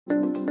Hey,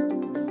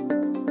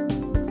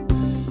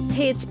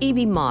 it's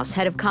E.B. Moss,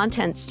 head of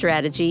content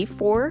strategy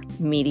for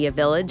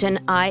MediaVillage,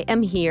 and I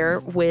am here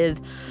with,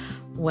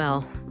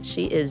 well,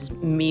 she is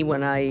me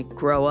when I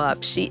grow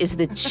up. She is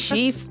the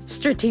Chief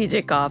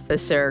Strategic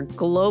Officer,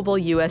 Global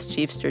U.S.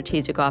 Chief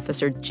Strategic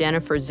Officer,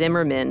 Jennifer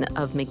Zimmerman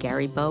of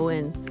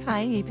McGarrybowen.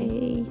 Hi,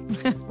 E.B.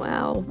 Hey.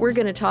 Wow. We're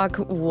going to talk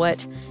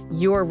what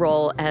your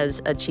role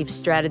as a Chief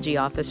Strategy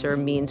Officer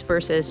means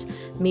versus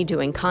me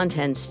doing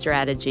content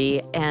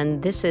strategy.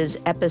 And this is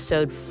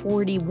episode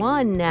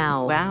 41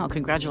 now. Wow,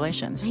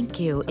 congratulations. Thank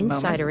you.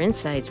 Insider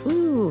Insights.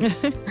 Woo.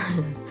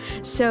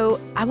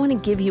 So I want to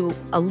give you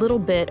a little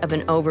bit of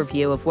an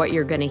overview of what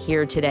you're going to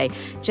hear today.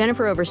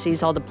 Jennifer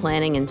oversees all the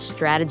planning and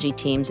strategy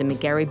teams in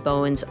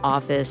McGarrybowen's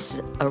office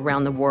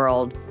around the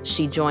world.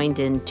 She joined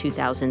in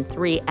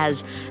 2003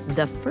 as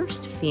the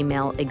first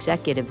female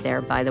executive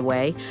there, by the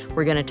way.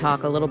 We're going to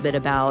talk a little bit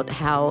about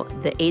how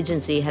the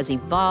agency has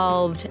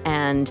evolved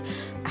and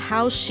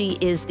how she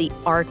is the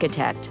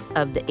architect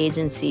of the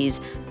agency's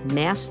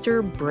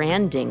master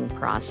branding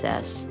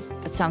process.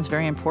 That sounds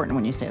very important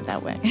when you say it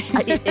that way.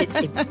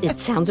 It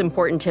sounds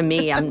important to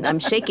me. I'm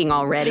shaking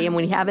already, and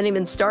we haven't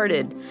even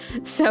started.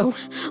 So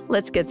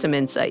let's get some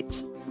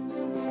insights.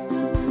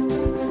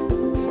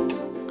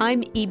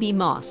 I'm E.B.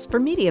 Moss for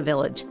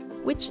MediaVillage,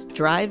 which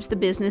drives the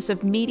business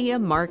of media,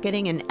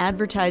 marketing, and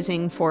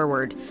advertising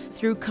forward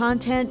through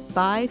content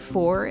by,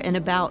 for, and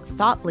about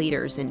thought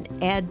leaders in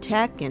ad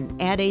tech and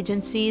ad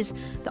agencies,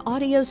 the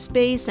audio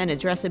space, and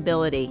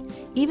addressability,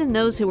 even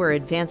those who are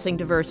advancing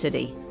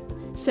diversity.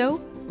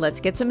 So let's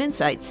get some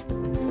insights.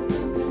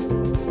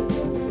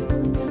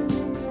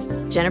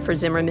 Jennifer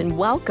Zimmerman,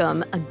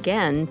 welcome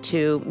again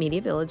to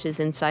MediaVillage's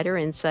Insider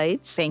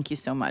Insights. Thank you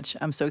so much.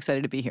 I'm so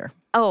excited to be here.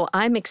 Oh,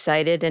 I'm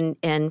excited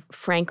and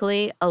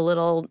frankly, a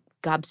little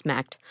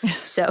gobsmacked.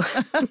 So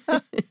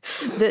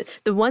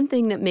the one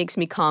thing that makes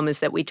me calm is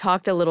that we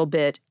talked a little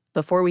bit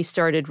before we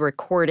started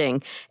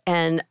recording,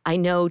 and I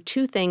know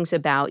two things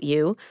about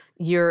you.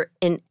 You're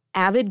an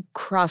avid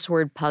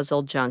crossword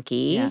puzzle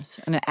junkie. Yes,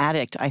 an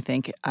addict, I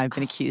think I've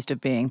been accused of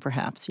being,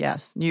 perhaps.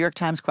 Yes, New York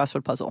Times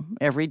crossword puzzle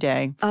every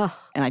day, and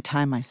I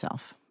time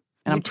myself.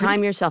 And you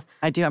time yourself.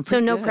 I do. I'm so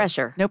pretty no good.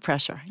 pressure. No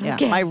pressure. Yeah.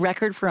 Okay. My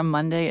record for a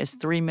Monday is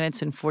 3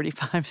 minutes and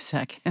 45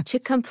 seconds. To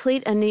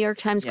complete a New York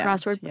Times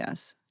crossword.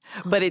 Yes.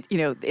 But as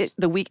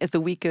the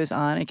week goes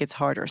on, it gets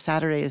harder.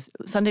 Sunday's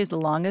the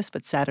longest,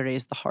 but Saturday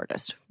is the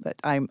hardest. But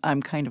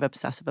I'm kind of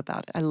obsessive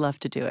about it. I love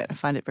to do it. I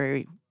find it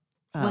very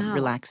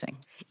relaxing.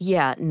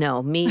 Yeah,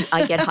 no, me,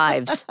 I get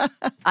hives.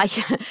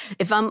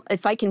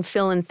 If I can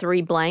fill in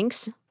 3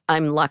 blanks,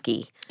 I'm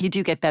lucky. You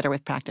do get better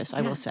with practice,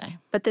 I will say.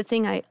 But the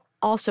thing I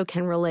also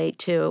can relate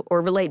to,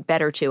 or relate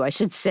better to, I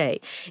should say,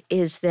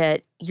 is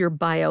that your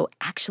bio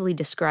actually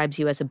describes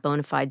you as a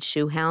bona fide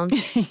shoe hound.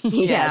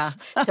 Yes.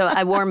 So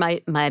I wore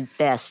my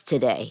best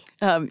today.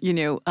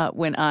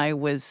 When I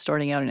was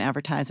starting out in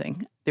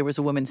advertising, there was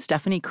a woman,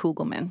 Stephanie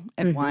Kugelman,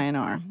 at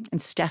Y&R.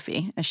 And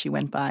Steffi, as she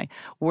went by,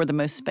 wore the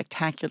most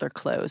spectacular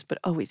clothes, but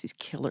always these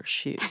killer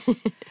shoes.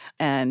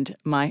 And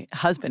my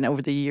husband,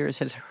 over the years,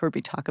 has heard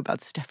me talk about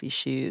Steffi's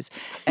shoes.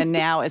 And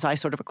now, as I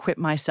sort of equip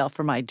myself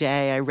for my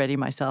day, I ready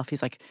myself,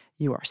 he's like,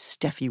 "You are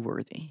Steffi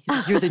worthy.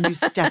 You're the new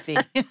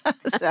Steffi."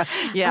 So,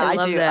 yeah,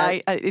 I do.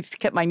 That. It's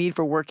kept my need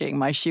for working,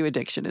 my shoe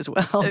addiction as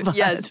well.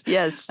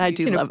 Yes. I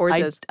do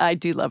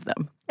love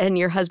them. And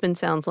your husband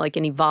sounds like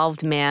an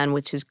evolved man,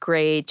 which is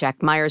great.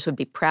 Jack Myers would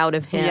be proud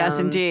of him. Yes,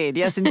 indeed.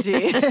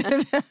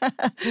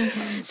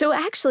 So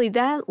actually,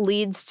 that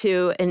leads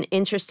to an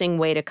interesting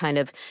way to kind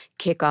of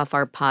kick off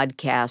our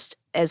podcast.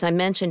 As I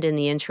mentioned in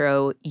the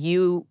intro,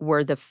 you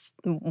were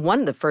one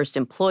of the first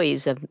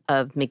employees of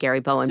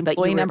McGarrybowen.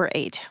 Employee number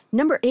 8.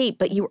 Number 8,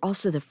 but you were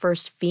also the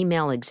first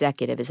female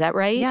executive. Is that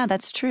right? Yeah,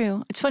 that's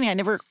true. It's funny. I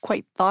never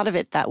quite thought of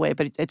it that way,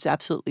 but it's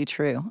absolutely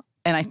true.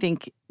 And I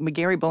think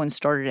McGarrybowen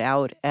started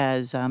out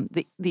as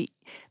the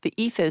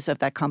ethos of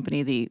that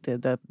company,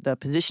 the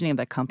positioning of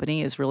that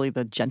company is really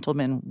the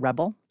gentleman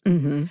rebel.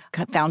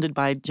 Founded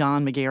by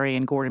John McGarry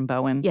and Gordon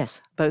Bowen.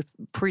 Yes. Both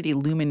pretty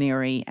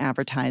luminary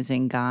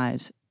advertising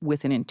guys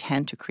with an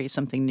intent to create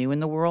something new in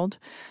the world.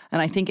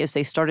 And I think as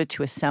they started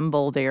to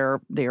assemble their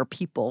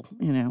people,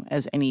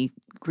 as any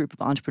group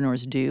of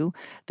entrepreneurs do,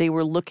 they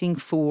were looking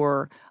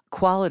for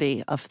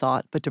quality of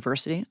thought, but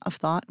diversity of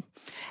thought.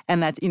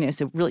 And that,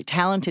 so really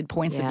talented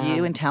points of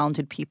view and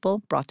talented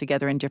people brought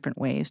together in different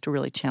ways to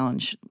really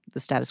challenge the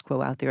status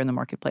quo out there in the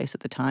marketplace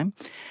at the time.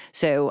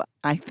 So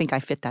I think I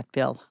fit that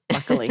bill,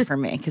 luckily for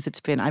me, because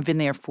I've been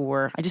there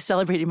I just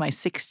celebrated my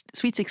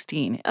Sweet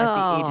 16 at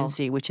the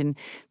agency, which in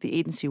the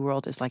agency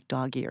world is like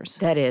dog years.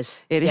 That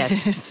is. It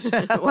is.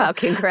 Wow,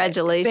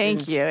 congratulations.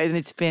 Thank you. And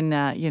it's been,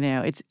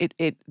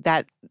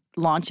 that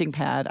launching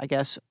pad, I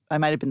guess, I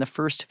might have been the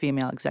first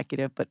female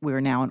executive, but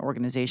we're now an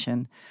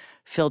organization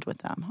filled with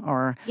them.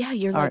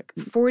 You're like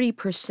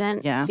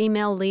 40%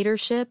 female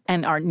leadership.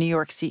 And our New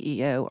York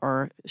CEO,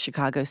 our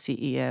Chicago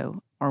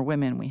CEO, are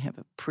women. We have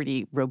a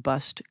pretty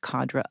robust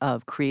cadre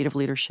of creative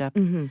leadership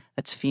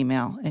that's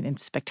female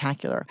and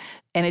spectacular.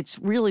 And it's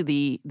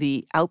really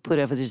the output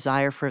of a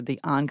desire for the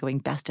ongoing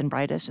best and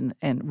brightest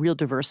and real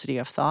diversity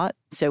of thought.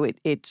 So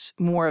it's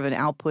more of an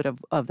output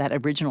of that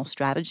original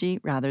strategy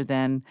rather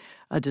than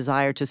a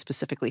desire to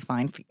specifically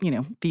find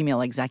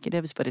female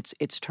executives. But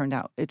it's turned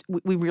out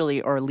we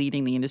really are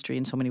leading the industry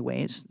in so many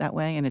ways that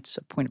way, and it's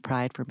a point of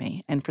pride for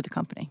me and for the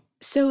company.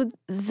 So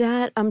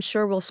that, I'm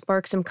sure, will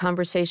spark some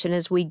conversation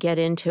as we get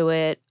into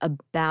it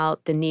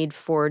about the need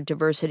for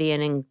diversity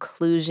and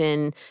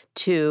inclusion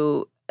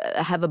to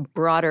have a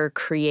broader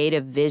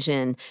creative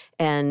vision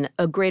and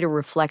a greater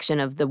reflection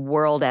of the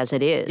world as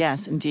it is.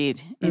 Yes,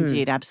 indeed.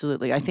 Indeed,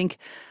 absolutely. I think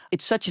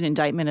it's such an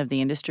indictment of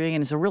the industry,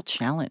 and it's a real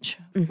challenge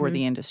for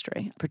the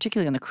industry,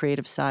 particularly on the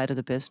creative side of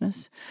the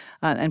business,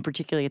 and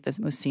particularly at the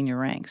most senior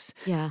ranks.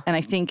 Yeah. And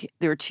I think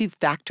there are two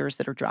factors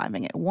that are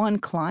driving it. One,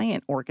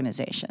 client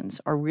organizations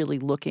are really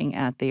looking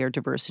at their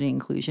diversity and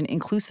inclusion,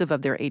 inclusive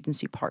of their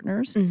agency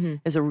partners,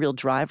 as a real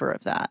driver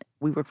of that.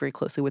 We work very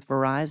closely with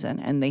Verizon,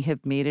 and they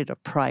have made it a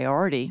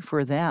priority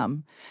for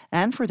them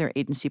and for their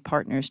agency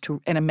partners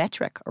and a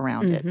metric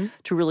around it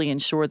to really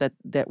ensure that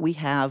we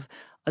have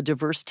a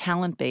diverse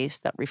talent base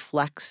that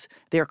reflects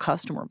their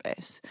customer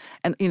base.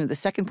 And the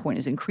second point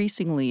is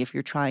increasingly, if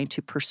you're trying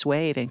to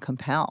persuade and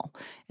compel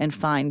and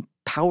find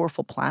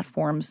powerful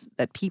platforms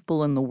that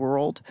people in the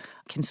world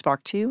can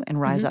spark to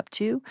and rise up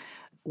to,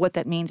 what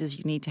that means is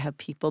you need to have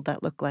people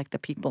that look like the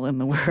people in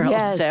the world.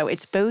 Yes. So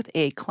it's both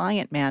a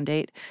client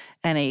mandate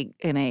and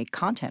a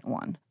content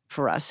one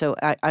for us. So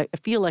I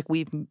feel like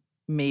we've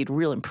made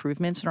real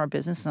improvements in our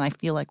business, and I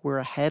feel like we're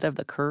ahead of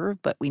the curve,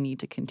 but we need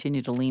to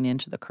continue to lean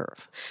into the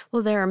curve.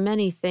 Well, there are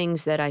many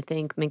things that I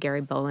think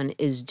McGarrybowen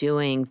is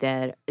doing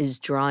that is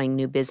drawing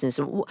new business.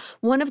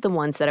 One of the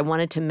ones that I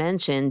wanted to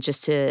mention,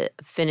 just to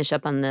finish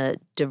up on the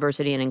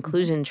diversity and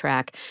inclusion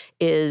track,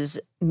 is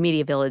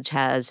MediaVillage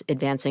has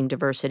Advancing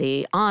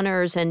Diversity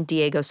honors, and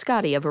Diego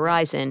Scotti of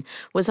Verizon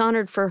was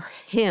honored for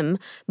him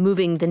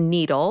moving the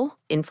needle,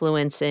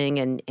 influencing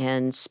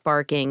and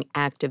sparking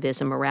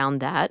activism around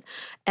that.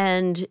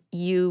 And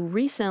you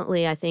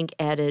recently, I think,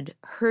 added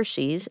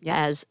Hershey's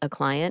as a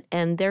client,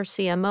 and their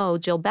CMO,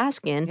 Jill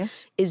Baskin,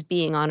 is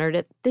being honored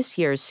at this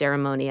year's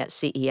ceremony at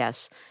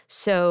CES.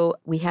 So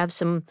we have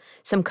some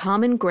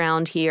common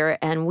ground here,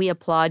 and we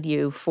applaud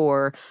you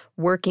for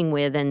working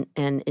with and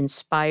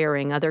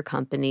inspiring other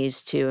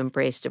companies to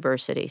embrace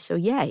diversity. So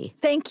yay.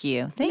 Thank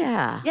you.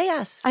 Yeah.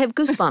 Yes. I have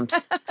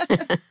goosebumps.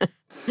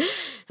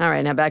 All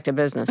right, now back to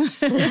business.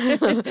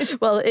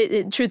 Well,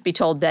 truth be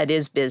told, that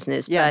is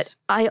business. Yes.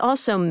 But I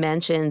also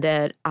mentioned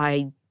that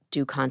I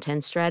do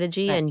content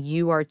strategy, and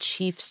you are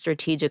Chief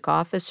Strategic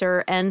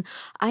Officer. And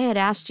I had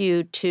asked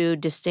you to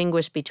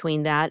distinguish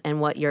between that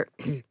and what your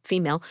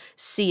female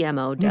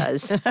CMO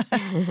does.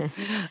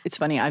 It's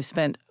funny. I've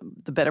spent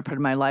the better part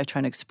of my life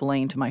trying to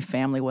explain to my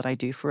family what I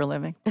do for a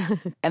living.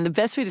 And the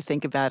best way to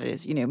think about it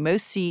is,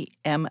 most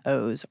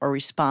CMOs are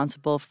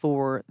responsible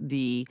for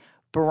the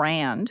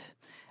brand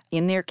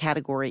in their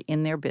category,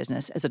 in their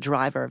business, as a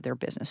driver of their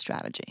business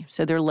strategy.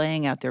 So they're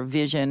laying out their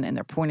vision and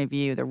their point of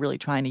view. They're really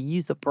trying to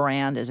use the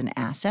brand as an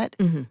asset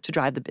to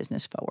drive the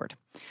business forward.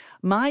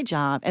 My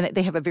job, and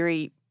they have a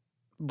very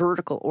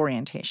vertical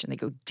orientation.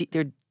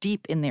 They're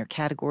deep in their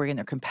category and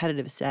their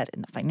competitive set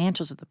in the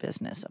financials of the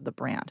business, of the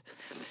brand.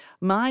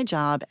 My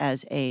job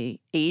as a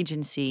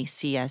agency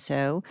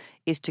CSO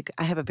is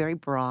I have a very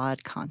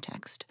broad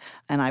context,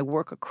 and I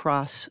work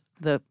across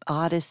the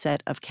oddest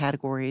set of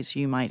categories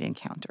you might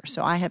encounter.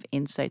 So I have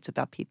insights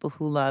about people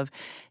who love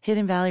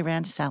Hidden Valley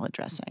Ranch salad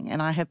dressing,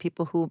 and I have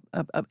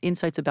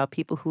insights about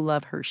people who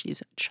love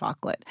Hershey's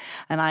chocolate.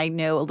 And I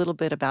know a little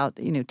bit about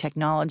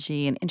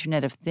technology and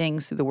Internet of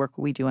Things through the work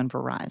we do on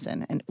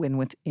Verizon and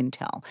with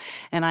Intel.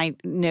 And I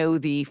know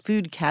the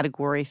food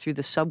category through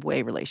the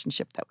Subway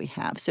relationship that we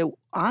have. So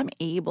I'm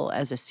able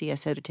as a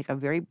CSO to take a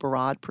very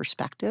broad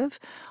perspective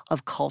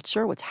of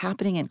culture, what's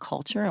happening in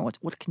culture, and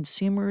what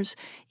consumers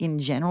in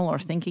general are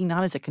thinking,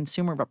 not as a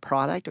consumer of a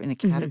product or in a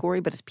category,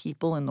 but as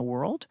people in the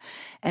world.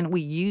 And we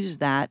use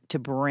that to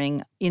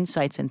bring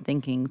insights and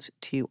thinkings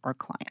to our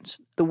clients.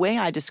 The way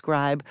I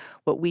describe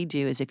what we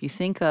do is, if you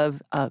think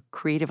of a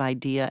creative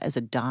idea as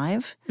a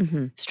dive,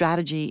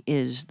 strategy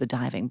is the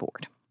diving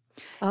board.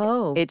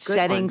 Oh, it's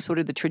setting sort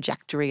of the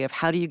trajectory of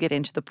how do you get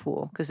into the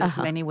pool, because there's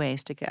many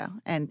ways to go,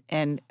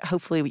 and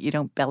hopefully you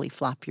don't belly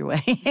flop your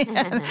way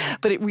in.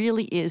 But it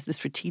really is the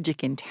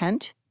strategic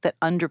intent that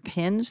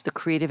underpins the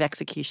creative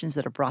executions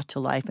that are brought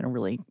to life in a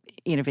really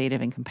innovative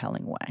and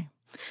compelling way.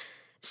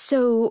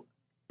 So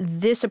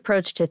this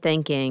approach to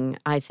thinking,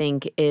 I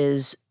think,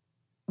 is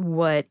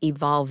what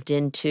evolved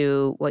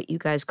into what you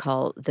guys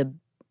call the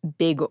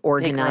big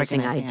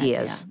organizing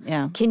ideas.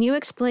 Yeah. Can you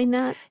explain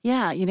that?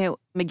 Yeah.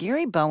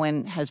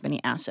 McGarrybowen has many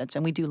assets,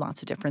 and we do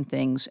lots of different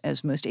things,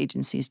 as most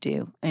agencies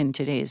do in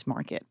today's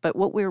market. But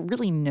what we're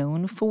really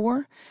known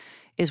for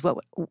is what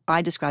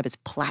I describe as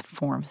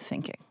platform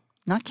thinking.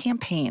 Not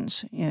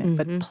campaigns,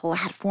 but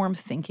platform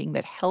thinking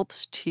that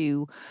helps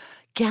to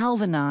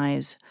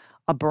galvanize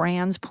a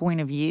brand's point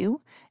of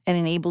view and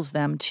enables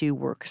them to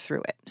work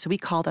through it. So we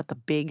call that the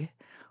big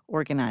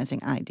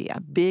organizing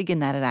idea. Big in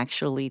that it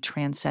actually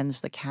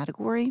transcends the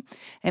category,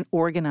 and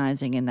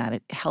organizing in that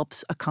it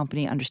helps a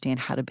company understand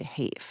how to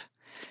behave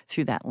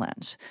through that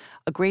lens.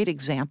 A great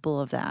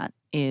example of that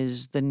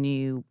is the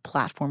new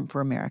platform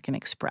for American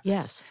Express.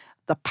 Yes.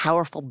 The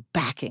powerful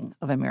backing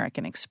of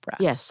American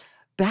Express. Yes.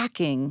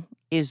 Backing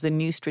is the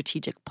new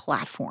strategic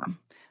platform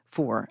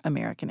for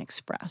American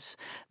Express.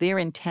 Their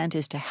intent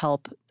is to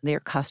help their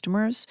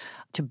customers,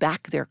 to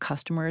back their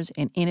customers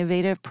in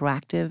innovative,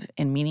 proactive,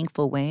 and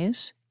meaningful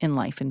ways in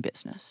life and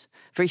business.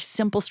 Very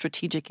simple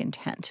strategic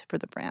intent for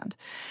the brand.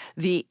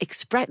 The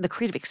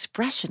creative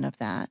expression of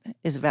that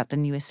is about the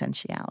new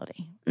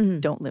essentiality.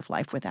 Don't live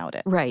life without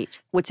it. Right.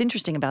 What's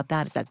interesting about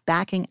that is that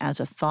backing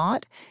as a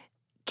thought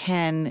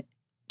can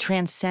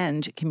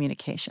transcend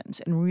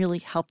communications and really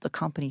help the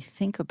company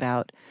think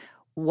about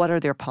what are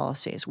their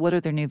policies? What are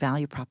their new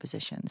value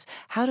propositions?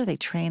 How do they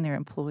train their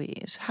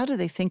employees? How do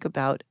they think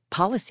about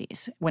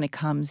policies when it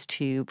comes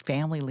to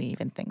family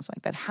leave and things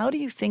like that? How do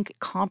you think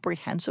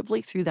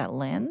comprehensively through that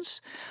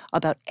lens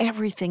about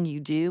everything you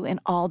do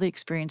and all the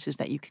experiences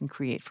that you can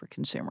create for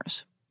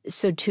consumers?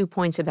 So 2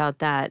 points about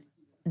that.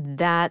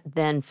 That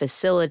then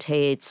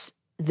facilitates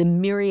the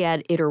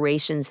myriad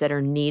iterations that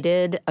are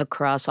needed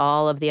across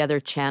all of the other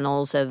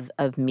channels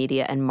of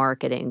media and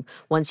marketing.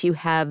 Once you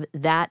have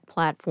that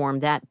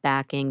platform, that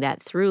backing,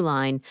 that through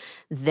line,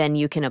 then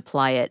you can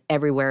apply it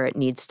everywhere it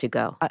needs to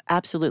go.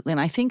 Absolutely. And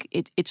I think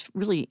it's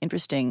really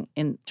interesting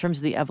in terms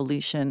of the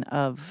evolution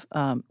of,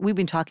 we've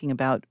been talking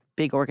about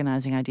big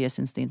organizing idea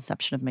since the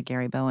inception of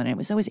McGarrybowen, and it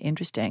was always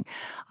interesting.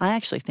 I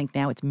actually think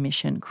now it's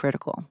mission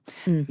critical.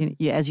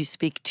 As you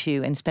speak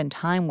to and spend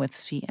time with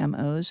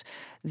CMOs,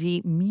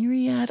 the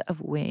myriad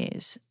of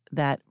ways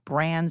that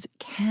brands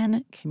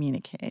can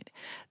communicate,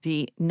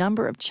 the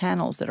number of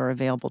channels that are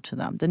available to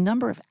them, the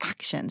number of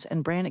actions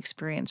and brand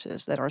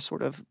experiences that are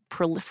sort of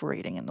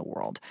proliferating in the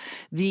world,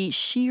 the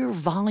sheer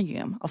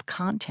volume of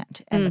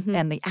content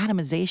and the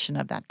atomization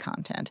of that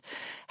content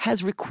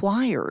has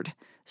required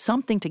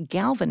something to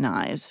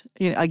galvanize,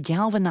 a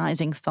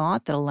galvanizing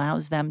thought that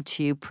allows them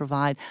to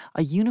provide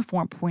a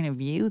uniform point of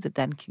view that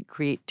then can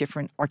create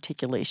different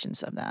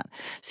articulations of that.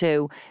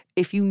 So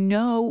if you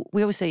know,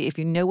 we always say, if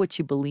you know what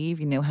you believe,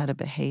 you know how to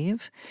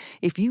behave.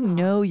 If you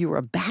know you're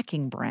a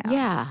backing brand,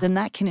 then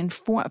that can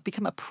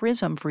become a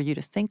prism for you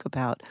to think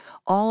about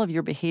all of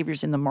your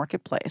behaviors in the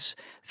marketplace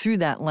through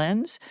that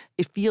lens.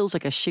 It feels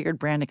like a shared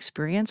brand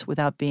experience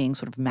without being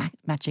sort of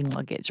matching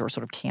luggage or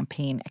sort of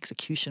campaign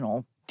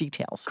executional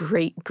details.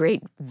 Great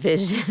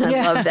vision.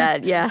 I love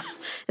that. Yeah,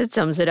 it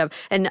sums it up.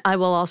 And I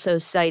will also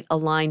cite a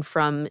line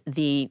from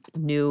the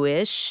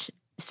newish,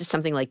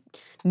 something like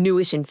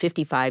newish in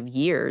 55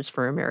 years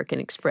for American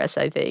Express,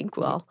 I think.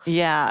 Well,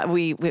 yeah,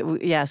 we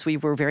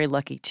were very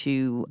lucky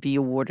to be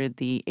awarded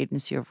the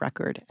agency of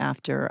record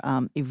after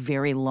a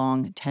very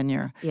long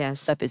tenure.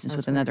 Yes, that business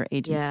with another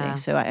agency. Yeah.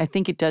 So I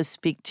think it does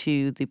speak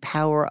to the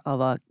power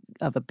of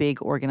a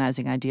big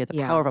organizing idea, the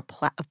power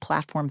of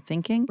platform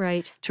thinking,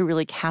 right, to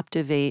really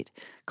captivate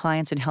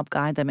clients and help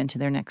guide them into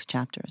their next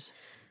chapters.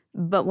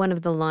 But one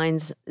of the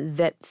lines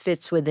that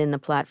fits within the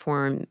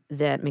platform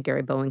that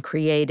McGarrybowen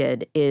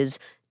created is,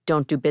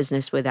 don't do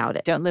business without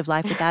it. Don't live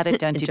life without it.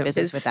 Don't do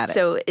business without it.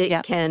 So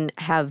it can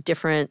have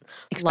different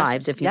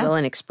lives, if you will,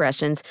 and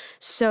expressions.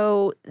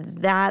 So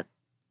that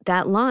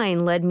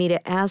line led me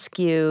to ask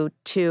you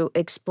to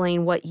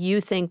explain what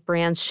you think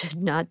brands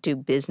should not do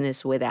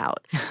business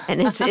without.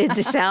 And it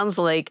sounds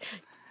like,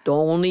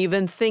 don't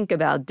even think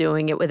about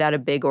doing it without a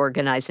big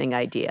organizing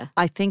idea.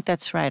 I think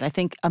that's right. I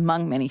think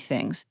among many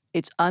things,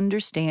 it's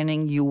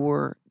understanding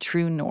your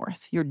true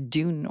north, your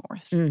due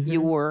north,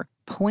 your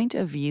point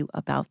of view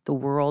about the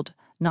world,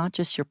 not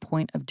just your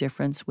point of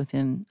difference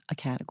within a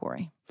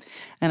category.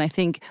 And I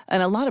think,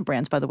 and a lot of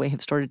brands, by the way,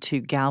 have started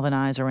to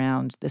galvanize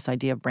around this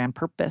idea of brand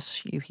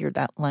purpose. You hear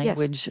that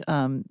language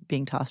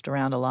being tossed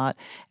around a lot,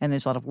 and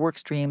there's a lot of work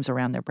streams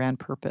around their brand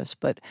purpose.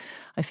 But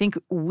I think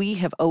we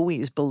have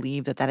always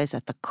believed that is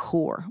at the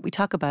core. We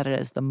talk about it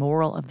as the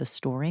moral of the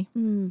story.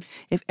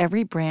 If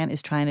every brand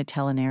is trying to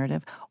tell a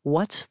narrative,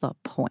 what's the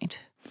point?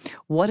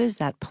 What is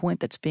that point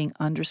that's being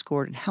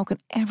underscored, and how can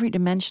every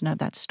dimension of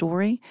that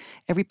story,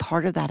 every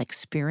part of that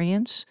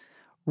experience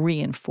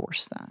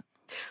reinforce that?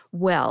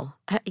 Well,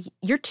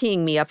 you're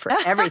teeing me up for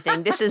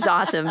everything. This is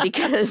awesome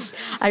because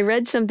I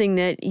read something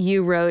that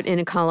you wrote in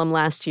a column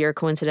last year,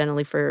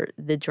 coincidentally for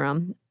The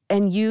Drum,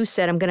 and you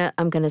said,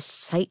 I'm gonna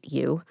cite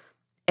you.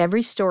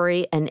 Every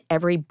story and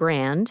every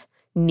brand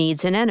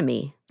needs an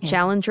enemy.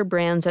 Challenger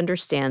brands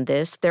understand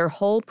this. Their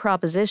whole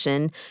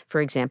proposition, for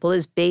example,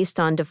 is based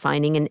on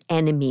defining an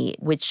enemy,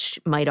 which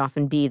might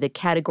often be the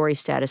category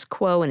status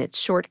quo and its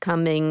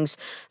shortcomings,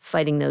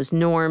 fighting those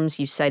norms.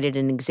 You cited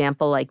an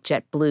example like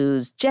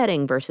JetBlue's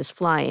jetting versus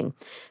flying.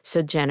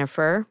 So,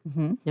 Jennifer,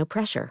 no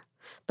pressure.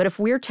 But if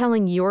we're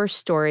telling your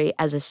story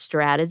as a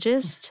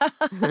strategist,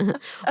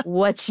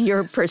 what's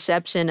your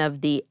perception of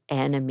the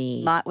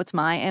enemy? What's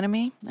my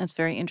enemy? That's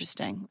very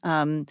interesting.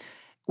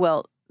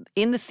 Well,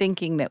 in the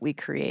thinking that we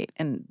create,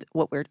 and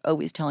what we're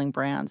always telling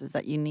brands is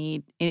that you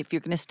need, if you're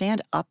going to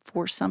stand up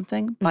for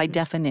something, by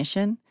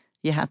definition,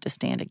 you have to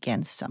stand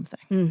against something.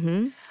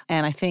 Mm-hmm.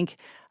 And I think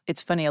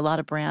it's funny, a lot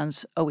of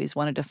brands always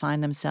want to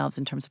define themselves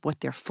in terms of what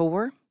they're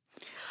for.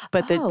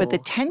 But the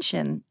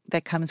tension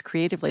that comes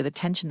creatively, the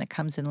tension that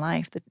comes in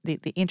life,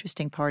 the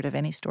interesting part of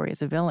any story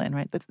is a villain,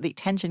 right? The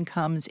tension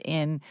comes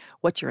in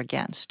what you're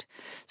against.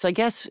 So I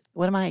guess,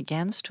 what am I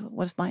against?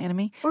 What is my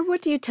enemy? Or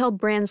what do you tell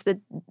brands that,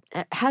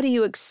 how do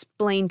you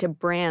explain to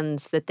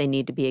brands that they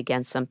need to be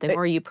against something,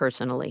 or you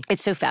personally?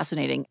 It's so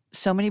fascinating.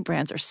 So many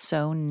brands are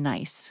so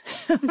nice.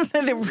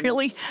 They're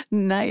really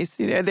nice.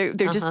 They're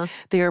just,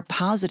 they're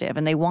positive,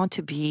 and they want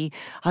to be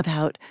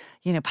about,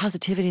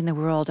 positivity in the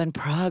world and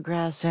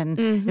progress and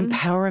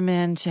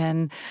empowerment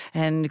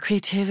and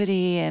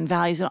creativity and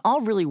values, and all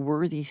really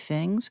worthy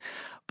things.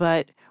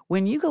 But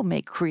when you go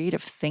make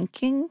creative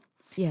thinking,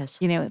 yes,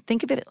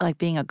 think of it like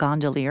being a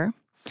gondolier.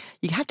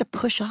 You have to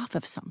push off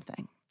of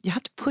something. You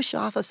have to push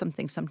off of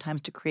something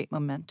sometimes to create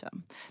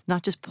momentum,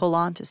 not just pull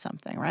onto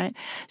something, right?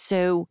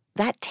 So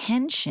that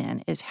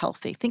tension is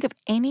healthy. Think of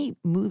any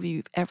movie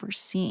you've ever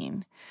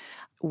seen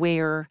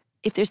where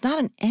if there's not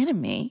an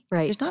enemy,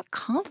 there's not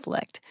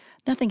conflict,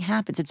 nothing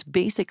happens. It's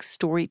basic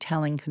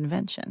storytelling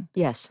convention.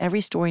 Yes.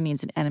 Every story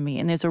needs an enemy.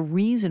 And there's a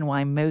reason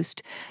why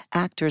most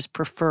actors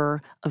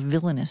prefer a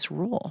villainous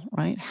role,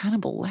 right?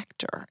 Hannibal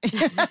Lecter.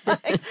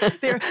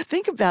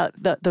 Think about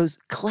those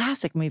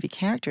classic movie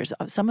characters.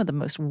 Some of the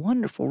most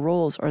wonderful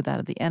roles are that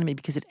of the enemy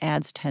because it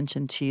adds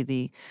tension to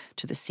the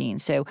scene.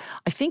 So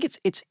I think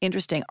it's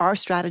interesting. Our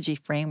strategy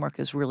framework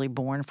is really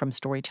born from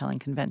storytelling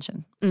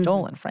convention,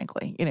 stolen,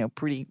 frankly,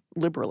 pretty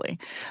liberally.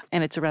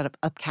 And it's around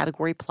a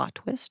category plot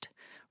twist,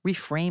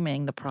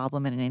 reframing the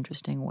problem in an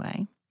interesting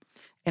way,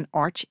 an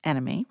arch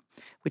enemy,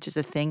 which is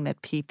a thing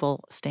that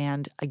people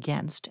stand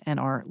against and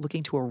are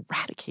looking to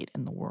eradicate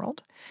in the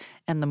world,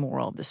 and the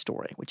moral of the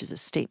story, which is a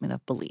statement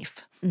of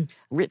belief.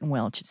 Written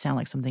well, it should sound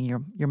like something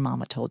your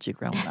mama told you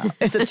growing up.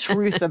 It's a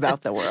truth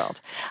about the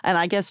world. And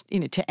I guess,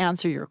 to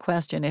answer your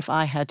question, if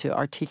I had to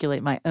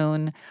articulate my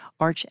own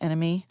arch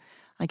enemy,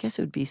 I guess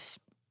it would be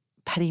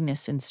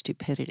pettiness and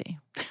stupidity.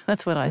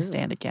 That's what I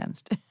stand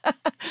against.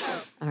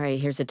 All right,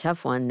 here's a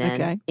tough one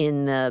then. Okay.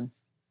 In the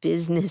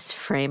business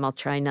frame, I'll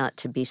try not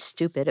to be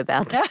stupid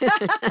about this.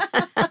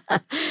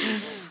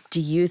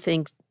 Do you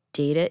think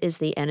data is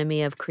the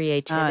enemy of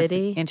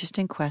creativity? It's an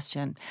interesting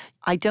question.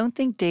 I don't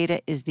think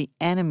data is the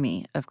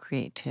enemy of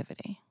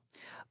creativity,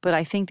 but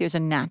I think there's a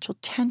natural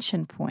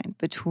tension point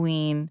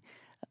between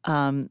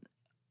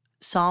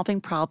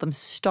solving problems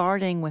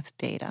starting with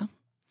data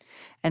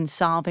and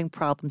solving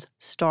problems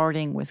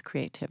starting with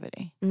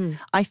creativity.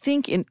 I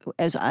think, and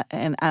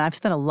I've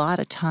spent a lot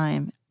of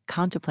time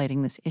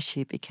contemplating this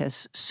issue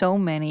because so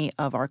many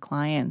of our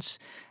clients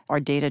are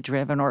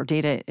data-driven or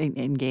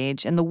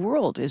data-engaged, and the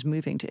world is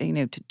moving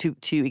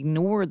to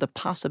ignore the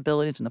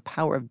possibilities and the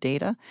power of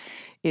data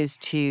is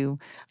to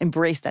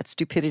embrace that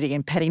stupidity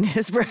and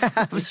pettiness,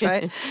 perhaps,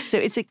 right? So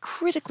it's a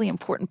critically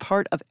important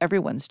part of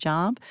everyone's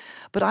job,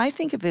 but I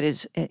think of it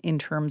as in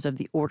terms of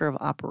the order of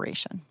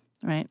operation,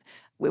 right?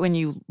 When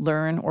you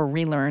learn or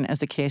relearn, as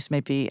the case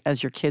may be,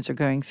 as your kids are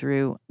going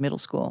through middle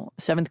school,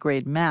 7th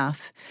grade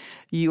math,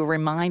 you are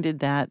reminded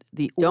that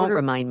the order... Don't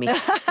remind me.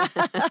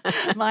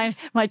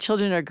 My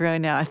children are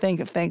grown now. I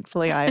think,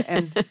 thankfully,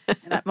 and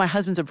my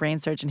husband's a brain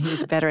surgeon. He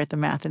was better at the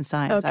math and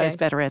science. Okay. I was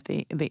better at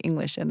the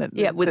English and the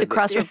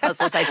crossword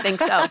puzzles, I think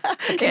so.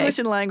 Okay. English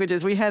and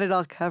languages, we had it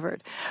all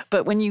covered.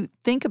 But when you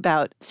think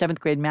about 7th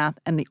grade math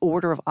and the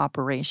order of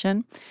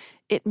operation,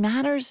 it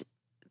matters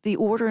the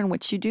order in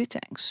which you do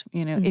things.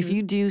 If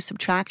you do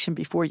subtraction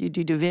before you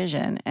do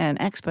division and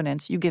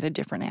exponents, you get a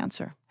different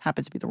answer.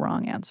 Happens to be the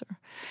wrong answer.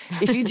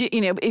 If you do,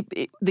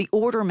 the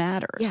order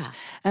matters. Yeah.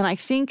 And I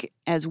think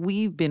as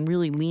we've been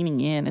really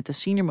leaning in at the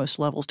senior-most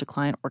levels to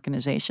client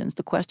organizations,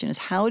 the question is,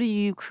 how do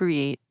you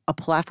create a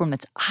platform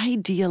that's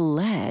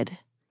idea-led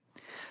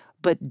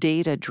but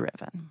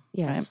data-driven?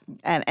 Yes.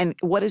 Right? And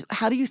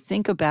how do you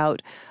think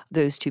about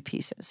those two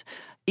pieces?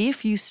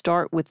 If you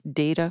start with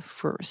data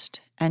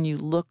first and you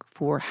look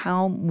for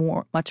how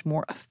much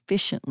more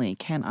efficiently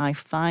can I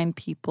find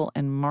people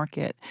and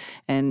market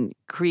and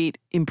create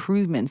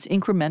improvements,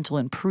 incremental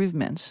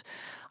improvements,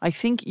 I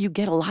think you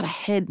get a lot of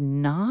head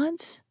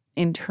nods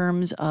in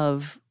terms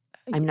of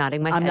I'm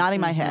nodding my head. I'm nodding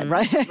my head,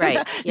 right?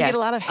 Right. You get a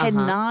lot of head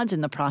nods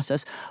in the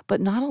process,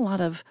 but not a lot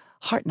of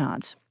heart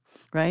nods,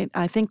 right?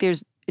 I think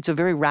it's a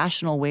very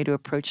rational way to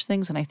approach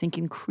things, and I think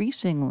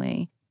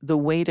increasingly the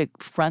way to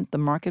front the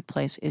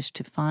marketplace is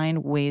to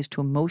find ways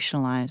to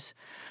emotionalize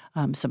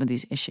some of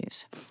these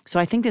issues. So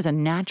I think there's a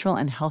natural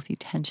and healthy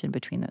tension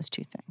between those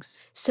two things.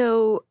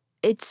 So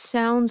it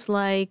sounds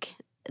like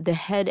the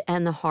head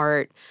and the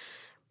heart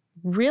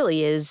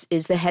really is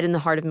the head and the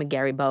heart of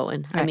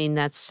mcgarrybowen. Right. I mean,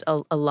 that's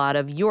a lot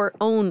of your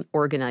own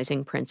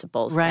organizing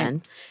principles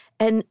then.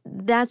 And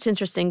that's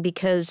interesting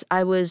because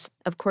I was,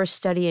 of course,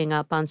 studying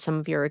up on some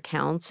of your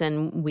accounts,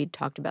 and we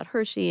talked about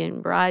Hershey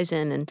and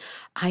Verizon, and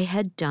I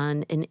had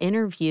done an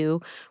interview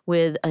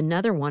with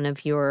another one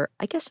of your,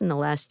 I guess in the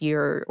last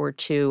year or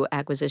two,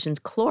 acquisitions,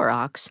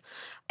 Clorox.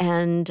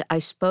 And I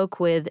spoke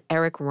with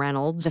Eric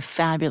Reynolds. The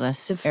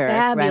fabulous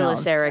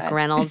Eric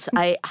Reynolds.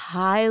 I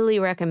highly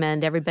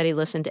recommend everybody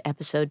listen to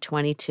episode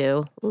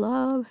 22.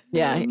 Love him.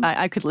 Yeah,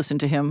 I could listen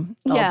to him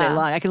all day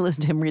long. I could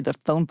listen to him read the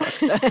phone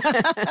books.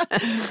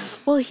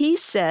 Well, he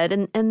said,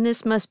 and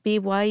this must be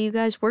why you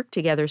guys work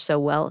together so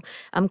well.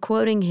 I'm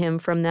quoting him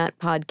from that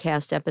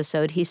podcast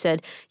episode. He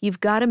said, you've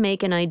got to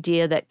make an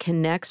idea that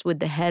connects with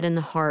the head and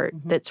the heart,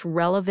 that's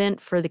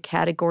relevant for the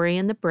category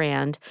and the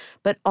brand,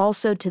 but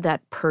also to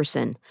that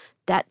person.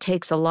 That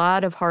takes a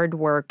lot of hard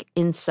work,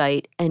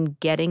 insight, and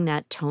getting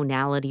that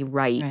tonality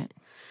right.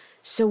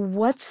 So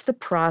what's the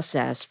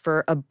process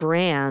for a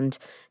brand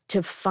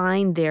to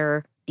find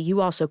their, you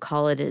also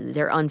call it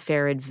their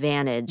unfair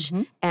advantage?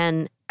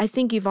 And I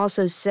think you've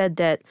also said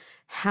that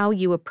how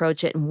you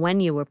approach it and when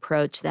you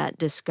approach that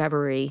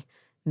discovery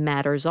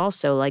matters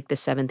also, like the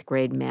 7th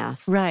grade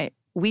math. Right.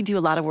 We do a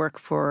lot of work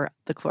for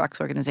the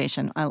Clorox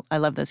organization. I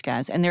love those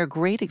guys. And they're a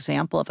great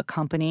example of a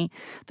company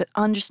that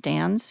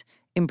understands,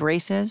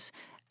 embraces,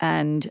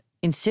 and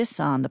insists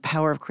on the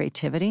power of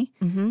creativity,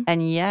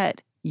 and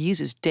yet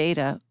uses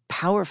data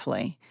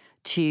powerfully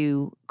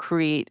to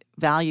create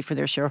value for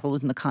their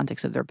shareholders in the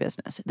context of their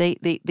business.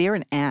 They're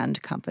an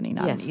and company,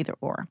 not an either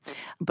or.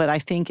 But I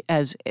think,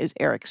 as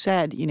Eric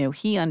said,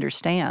 he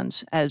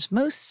understands, as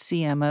most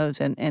CMOs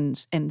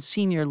and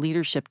senior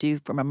leadership do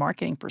from a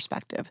marketing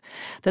perspective,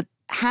 that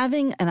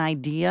having an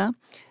idea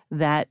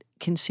that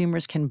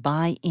consumers can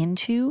buy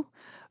into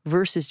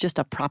versus just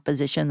a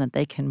proposition that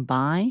they can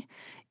buy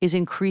is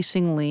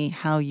increasingly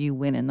how you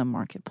win in the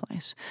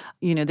marketplace.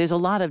 There's a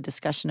lot of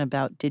discussion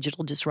about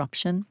digital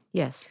disruption.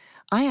 Yes.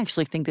 I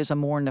actually think there's a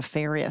more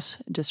nefarious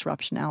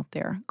disruption out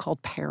there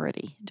called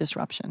parity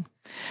disruption.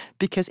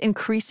 Because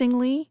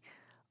increasingly,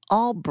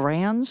 all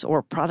brands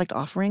or product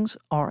offerings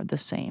are the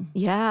same.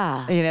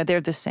 Yeah.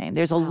 They're the same.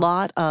 There's a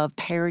lot of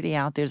parity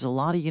out there. There's a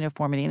lot of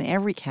uniformity in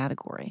every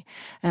category.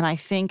 And I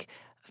think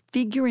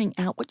figuring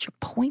out what your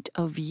point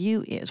of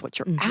view is, what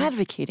you're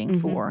advocating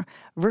for,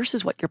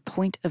 versus what your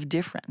point of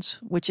difference,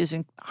 which is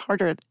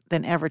harder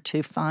than ever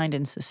to find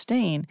and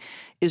sustain,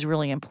 is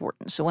really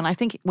important. So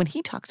when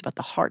he talks about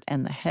the heart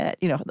and the head,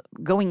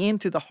 going in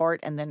through the heart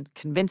and then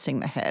convincing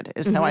the head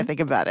is how I think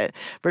about it,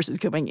 versus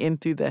going in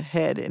through the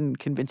head and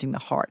convincing the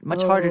heart.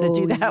 Much harder to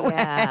do that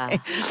way.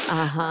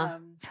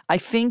 I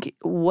think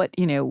what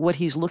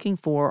he's looking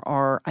for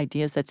are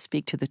ideas that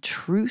speak to the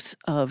truth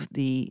of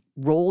the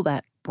role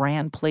that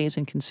brand plays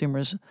in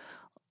consumers'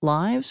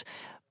 lives,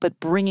 but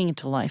bringing it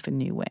to life in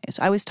new ways.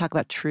 I always talk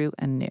about true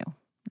and new,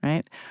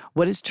 right?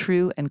 What is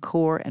true and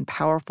core and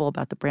powerful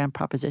about the brand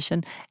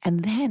proposition?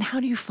 And then how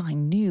do you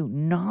find new,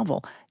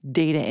 novel,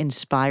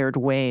 data-inspired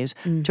ways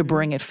to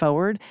bring it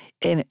forward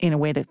in a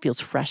way that feels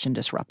fresh and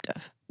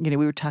disruptive? We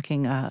were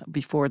talking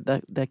before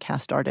the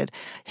cast started.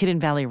 Hidden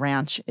Valley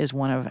Ranch is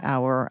one of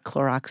our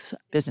Clorox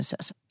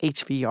businesses,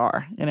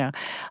 HVR,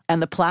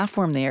 And the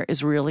platform there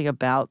is really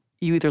about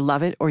you either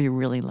love it or you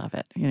really love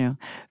it,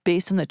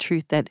 based on the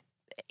truth that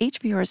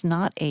HVR is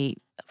not a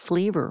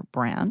flavor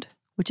brand,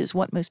 which is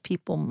what most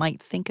people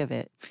might think of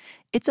it.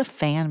 It's a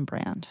fan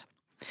brand.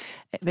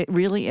 It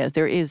really is.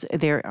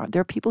 There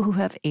are people who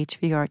have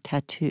HVR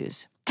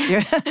tattoos.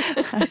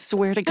 I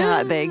swear to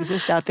God, they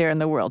exist out there in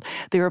the world.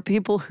 There are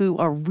people who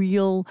are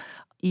real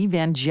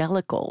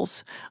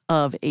evangelicals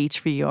of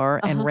HVR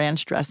and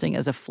ranch dressing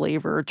as a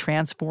flavor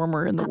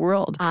transformer in the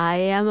world. I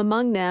am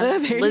among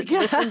them.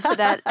 Listen to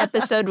that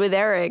episode with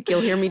Eric.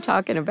 You'll hear me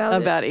talking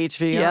about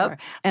HVR. Yep.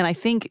 And I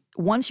think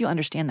once you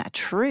understand that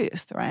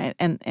truth, right,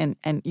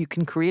 and you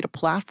can create a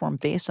platform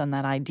based on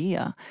that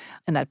idea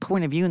and that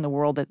point of view in the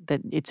world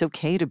that it's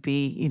okay to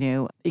be,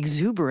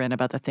 exuberant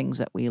about the things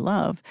that we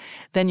love,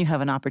 then you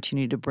have an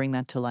opportunity to bring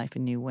that to life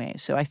in new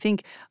ways. So I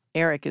think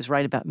Eric is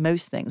right about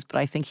most things, but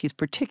I think he's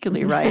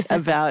particularly right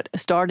about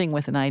starting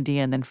with an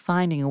idea and then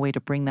finding a way to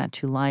bring that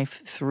to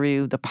life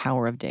through the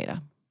power of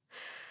data.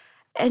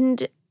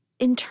 And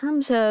in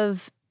terms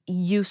of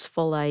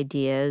useful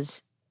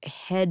ideas,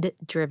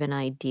 head-driven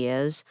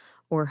ideas,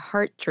 or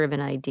heart-driven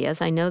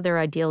ideas, I know they're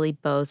ideally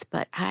both,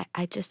 but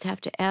I just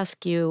have to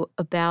ask you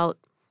about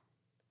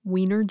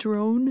Wiener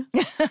Drone.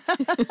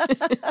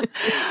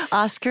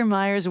 Oscar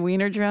Meyer's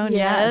Wiener Drone,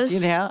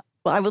 yes.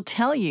 Well, I will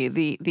tell you,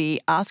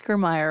 the Oscar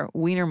Meyer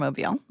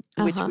Wienermobile,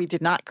 which we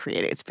did not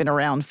create, it's been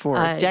around for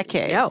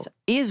decades,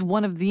 is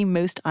one of the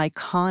most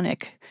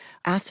iconic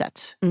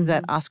assets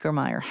that Oscar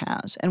Meyer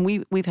has. And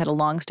we've had a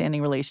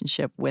long-standing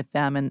relationship with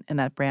them and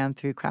that brand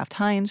through Kraft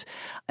Heinz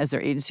as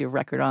their agency of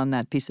record on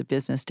that piece of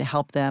business to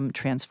help them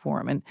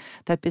transform. And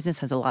that business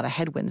has a lot of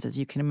headwinds, as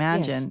you can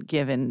imagine,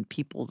 given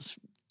people's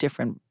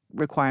different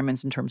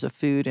requirements in terms of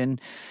food and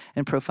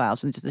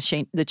profiles, and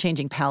the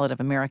changing palette of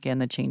America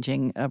and the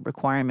changing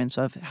requirements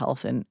of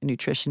health and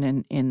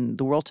nutrition in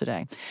the world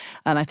today.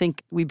 And I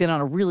think we've been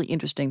on a really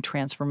interesting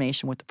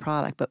transformation with the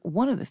product. But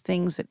one of the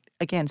things that,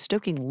 again,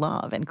 stoking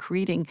love and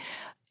creating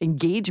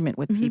engagement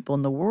with people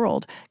in the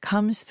world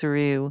comes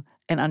through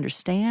an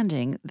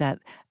understanding that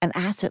an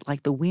asset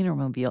like the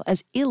Wienermobile,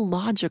 as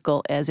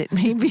illogical as it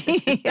may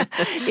be,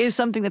 is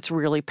something that's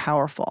really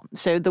powerful.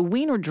 So the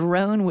Wiener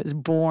drone was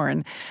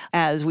born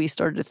as we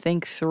started to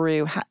think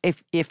through how,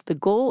 if the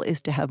goal is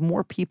to have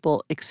more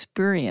people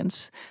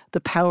experience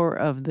the power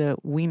of the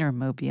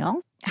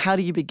Wienermobile, how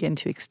do you begin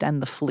to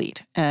extend the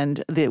fleet?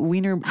 And the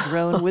Wiener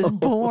drone was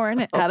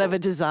born out of a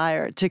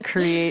desire to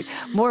create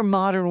more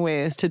modern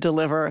ways to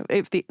deliver.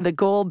 If the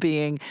goal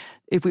being,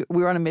 if we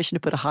were on a mission to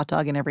put a hot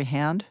dog in every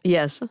hand.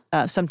 Yes.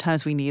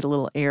 Sometimes we need a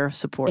little air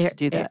support to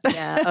do that.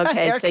 Yeah.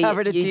 Okay. Air so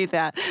cover to do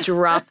that.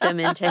 Dropped them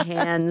into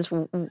hands,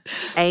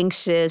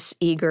 anxious,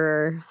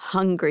 eager,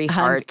 hungry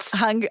hearts.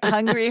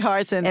 Hungry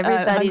hearts and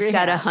everybody's hungry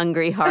got hands. a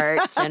hungry heart,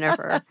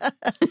 Jennifer.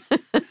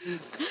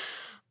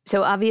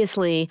 So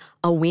obviously,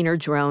 a Wiener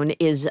drone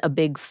is a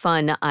big,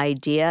 fun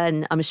idea,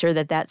 and I'm sure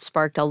that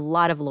sparked a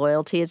lot of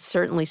loyalty. It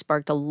certainly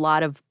sparked a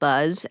lot of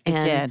buzz. It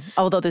did,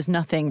 although there's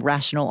nothing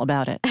rational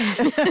about it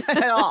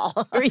at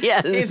all.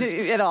 Yes.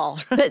 At all.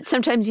 But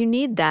sometimes you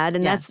need that,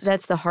 and Yes.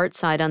 that's the heart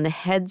side. On the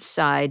head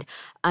side,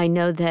 I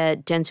know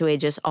that Dentsu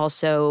Aegis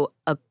also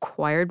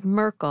acquired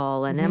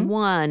Merkle and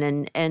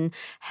M1 and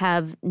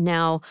have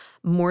now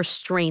more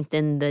strength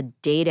in the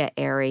data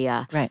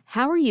area. Right.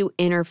 How are you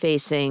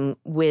interfacing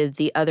with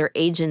the other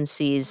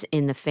agencies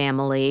in the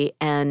family,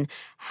 and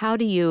how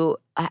do your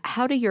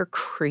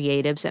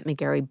creatives at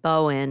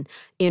McGarrybowen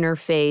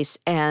interface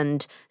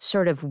and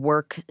sort of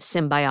work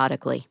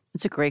symbiotically?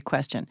 It's a great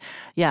question.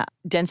 Yeah,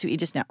 Dentsu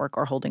Aegis Network,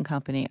 our holding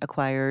company,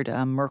 acquired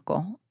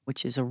Merkle,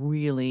 which is a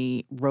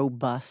really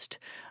robust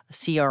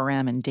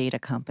CRM and data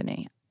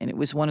company. And it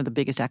was one of the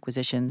biggest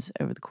acquisitions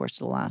over the course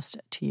of the last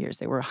 2 years.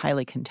 They were a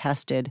highly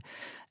contested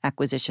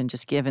acquisition,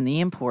 just given the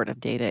import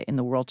of data in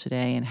the world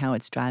today and how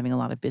it's driving a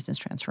lot of business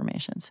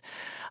transformations.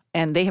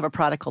 And they have a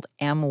product called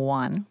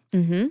M1,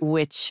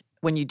 which,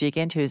 when you dig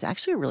into it, is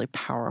actually a really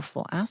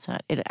powerful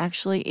asset. It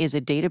actually is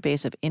a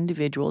database of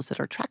individuals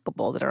that are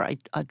trackable, that are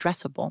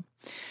addressable.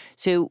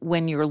 So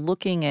when you're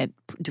looking at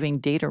doing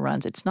data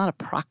runs, it's not a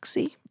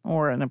proxy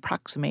or an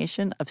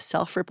approximation of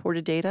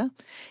self-reported data.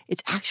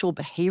 It's actual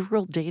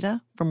behavioral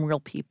data from real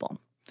people.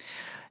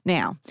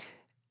 Now,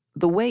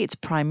 the way it's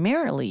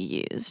primarily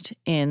used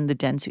in the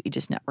Dentsu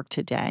Aegis Network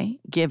today,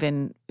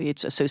 given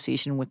its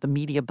association with the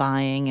media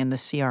buying and the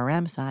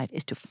CRM side,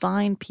 is to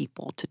find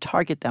people, to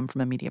target them from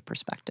a media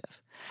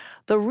perspective.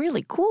 The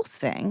really cool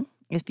thing,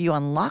 if you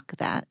unlock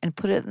that and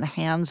put it in the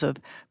hands of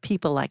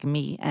people like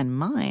me and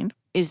mine,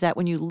 is that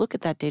when you look at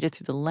that data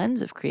through the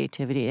lens of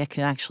creativity, it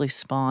can actually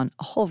spawn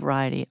a whole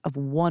variety of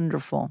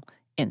wonderful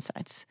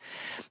insights.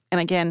 And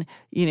again,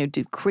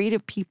 do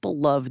creative people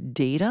love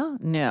data?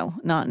 No,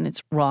 not in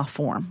its raw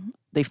form.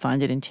 They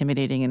find it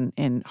intimidating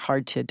and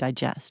hard to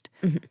digest.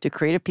 Do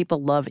creative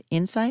people love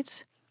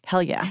insights?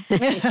 Hell yeah.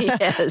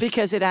 Yes.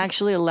 Because it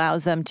actually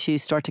allows them to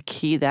start to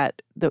key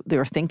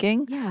their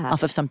thinking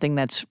off of something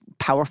that's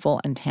powerful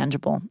and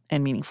tangible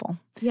and meaningful.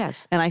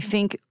 Yes. And I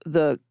think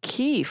the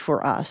key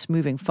for us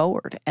moving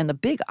forward, and the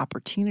big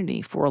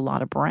opportunity for a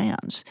lot of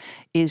brands,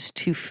 is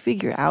to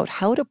figure out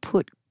how to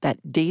put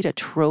that data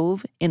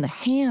trove in the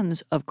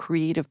hands of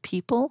creative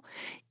people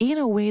in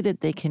a way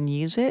that they can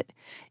use it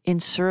in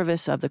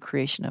service of the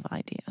creation of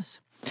ideas.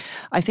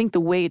 I think the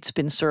way it's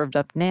been served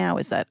up now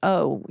is that,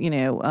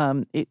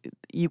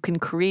 you can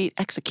create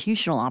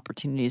executional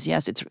opportunities.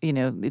 Yes,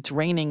 it's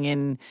raining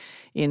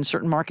in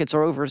certain markets,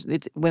 or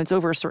when it's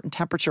over a certain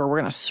temperature, we're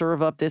going to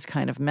serve up this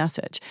kind of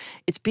message.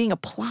 It's being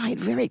applied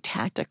very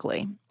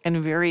tactically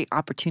and very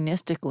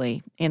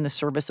opportunistically in the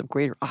service of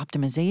greater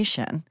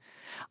optimization.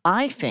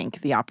 I think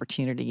the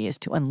opportunity is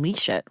to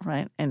unleash it,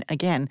 right? And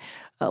again,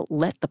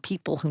 let the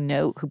people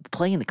who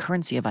play in the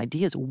currency of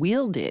ideas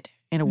wield it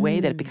in a way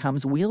that it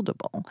becomes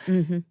wieldable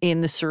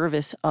in the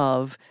service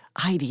of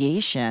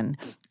ideation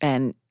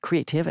and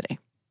creativity.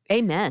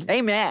 Amen.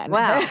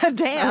 Wow.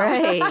 Damn.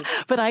 Right.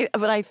 But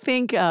I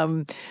think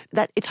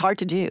that it's hard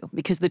to do,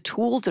 because the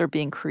tools that are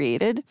being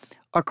created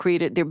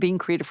they're being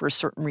created for a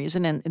certain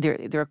reason, and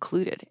they're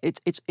occluded.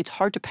 It's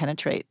hard to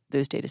penetrate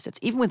those data sets,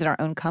 even within our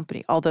own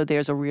company, although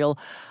there's a real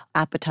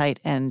appetite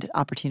and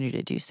opportunity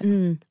to do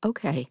so.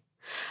 Okay.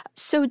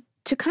 So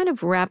to kind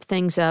of wrap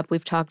things up,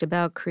 we've talked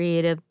about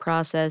creative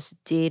process,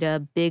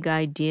 data, big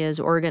ideas,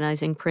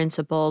 organizing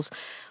principles.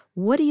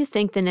 What do you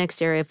think the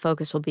next area of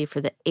focus will be for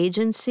the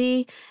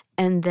agency?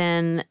 And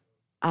then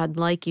I'd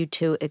like you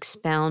to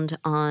expound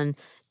on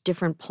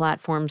different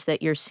platforms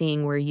that you're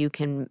seeing where you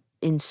can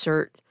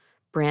insert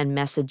brand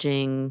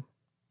messaging,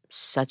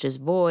 such as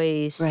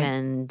voice, Right.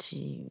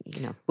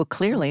 and, Well,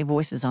 clearly,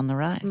 voice is on the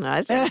rise.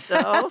 I think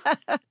so.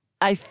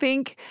 I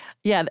think,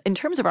 in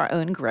terms of our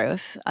own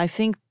growth, I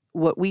think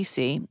what we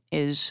see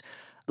is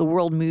the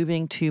world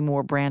moving to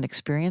more brand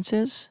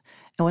experiences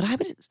and what I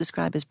would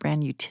describe as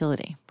brand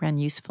utility,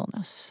 brand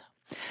usefulness.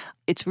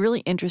 It's really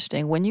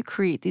interesting when you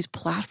create these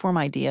platform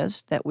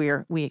ideas that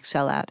we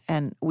excel at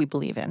and we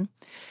believe in.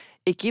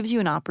 It gives you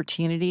an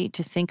opportunity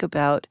to think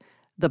about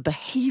the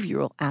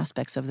behavioral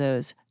aspects of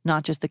those,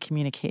 not just the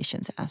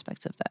communications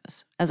aspects of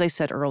those. As I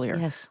said earlier,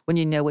 Yes. when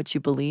you know what you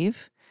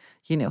believe,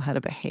 you know how to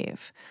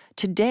behave.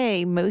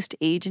 Today, most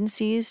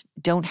agencies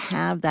don't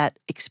have that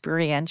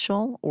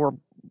experiential or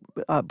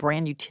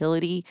brand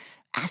utility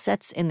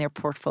assets in their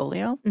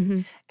portfolio.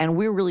 Mm-hmm. And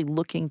we're really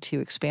looking to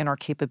expand our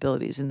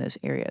capabilities in those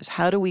areas.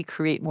 How do we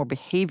create more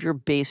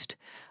behavior-based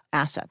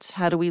assets?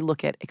 How do we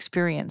look at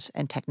experience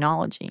and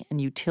technology and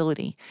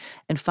utility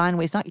and find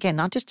ways,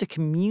 not just to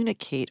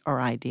communicate our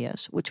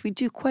ideas, which we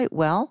do quite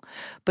well,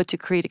 but to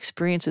create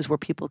experiences where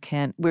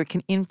it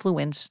can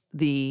influence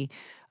the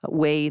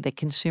way that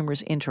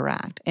consumers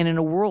interact. And in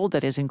a world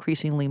that is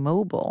increasingly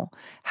mobile,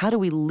 how do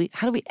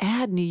we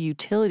add new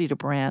utility to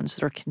brands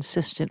that are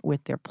consistent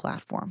with their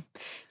platform?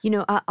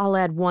 I'll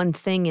add one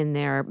thing in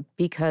there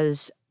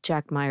because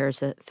Jack Myers,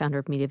 the founder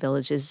of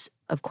MediaVillage, is,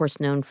 of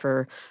course, known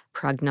for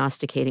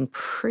prognosticating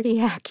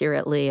pretty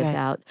accurately Right.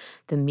 about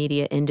the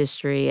media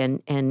industry.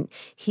 And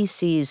he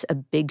sees a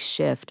big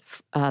shift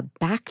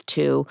back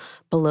to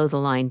below the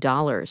line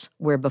dollars,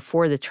 where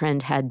before the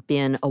trend had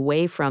been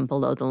away from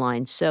below the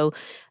line. So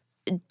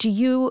do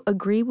you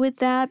agree with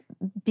that?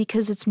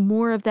 Because it's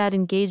more of that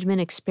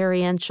engagement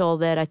experiential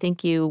that I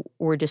think you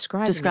were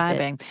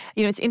describing.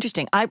 It's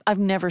interesting. I've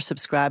never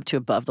subscribed to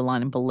above the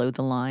line and below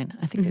the line.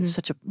 I think it's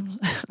such a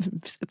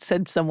it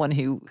said someone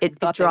who It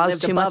thought they draws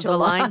lived too above much of the a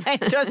line.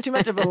 It draws too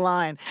much of a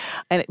line.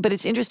 But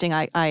it's interesting.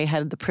 I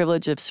had the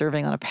privilege of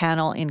serving on a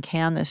panel in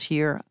Cannes this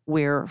year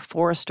where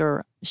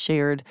Forrester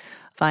shared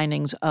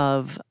findings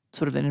of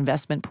sort of an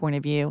investment point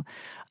of view.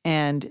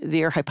 And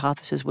their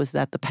hypothesis was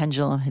that the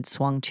pendulum had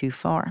swung too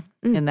far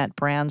and that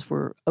brands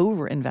were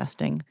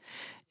over-investing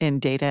in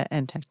data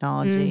and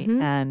technology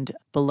and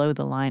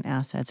below-the-line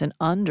assets and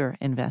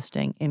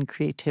under-investing in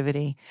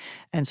creativity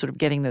and sort of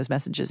getting those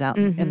messages out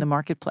in the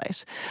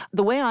marketplace.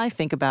 The way I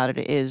think about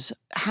it is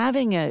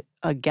having a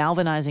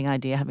galvanizing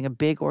idea, having a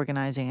big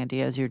organizing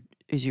idea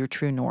is your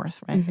true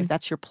north, right? If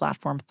that's your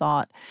platform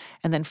thought.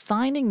 And then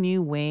finding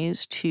new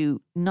ways to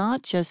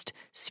not just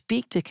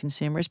speak to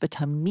consumers, but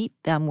to meet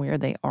them where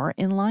they are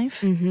in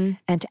life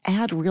and to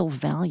add real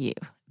value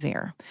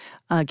there.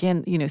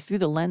 Again, through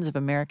the lens of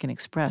American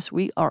Express,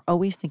 we are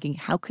always thinking,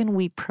 how can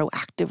we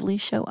proactively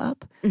show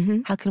up?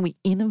 How can we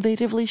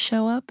innovatively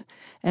show up?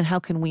 And how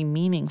can we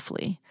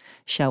meaningfully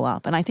show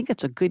up? And I think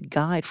that's a good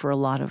guide for a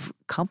lot of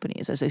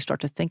companies as they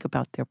start to think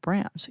about their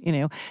brands.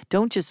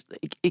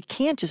 It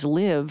can't just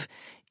live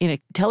in a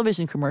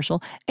television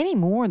commercial any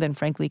more than,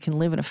 frankly, can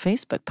live in a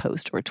Facebook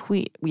post or a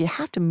tweet. We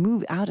have to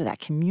move out of that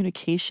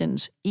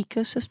communications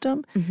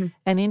ecosystem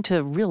and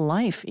into real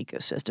life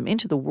ecosystem,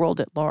 into the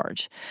world at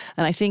large.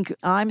 And I think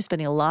I'm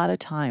spending a lot of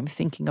time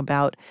thinking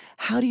about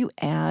how do you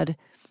add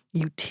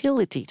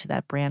utility to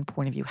that brand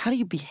point of view? How do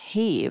you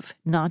behave,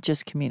 not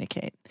just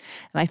communicate?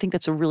 And I think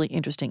that's a really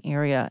interesting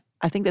area.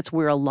 I think that's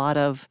where a lot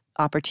of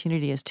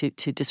opportunity is to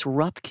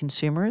disrupt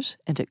consumers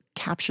and to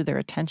capture their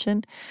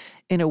attention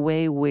in a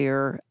way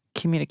where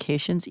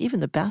communications,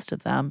 even the best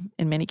of them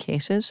in many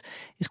cases,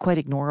 is quite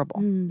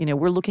ignorable.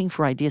 We're looking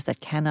for ideas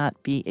that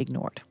cannot be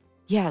ignored.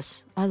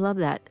 Yes, I love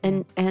that.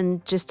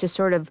 And just to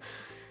sort of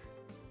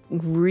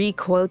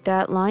re-quote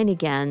that line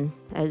again,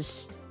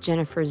 as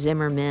Jennifer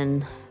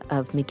Zimmerman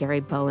of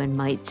mcgarrybowen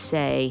might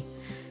say,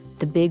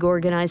 the big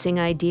organizing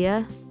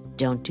idea,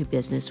 don't do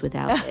business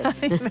without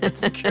it.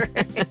 That's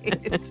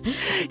great.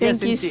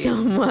 Thank you so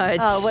much.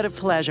 Oh, what a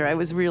pleasure. It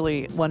was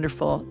really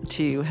wonderful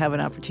to have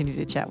an opportunity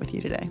to chat with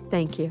you today.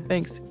 Thank you.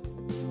 Thanks.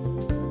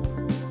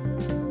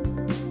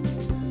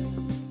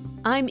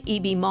 I'm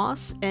E.B.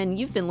 Moss, and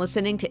you've been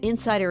listening to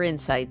Insider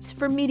Insights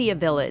for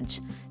MediaVillage.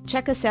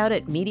 Check us out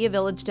at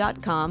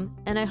MediaVillage.com,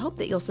 and I hope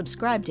that you'll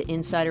subscribe to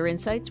Insider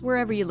Insights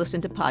wherever you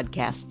listen to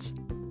podcasts.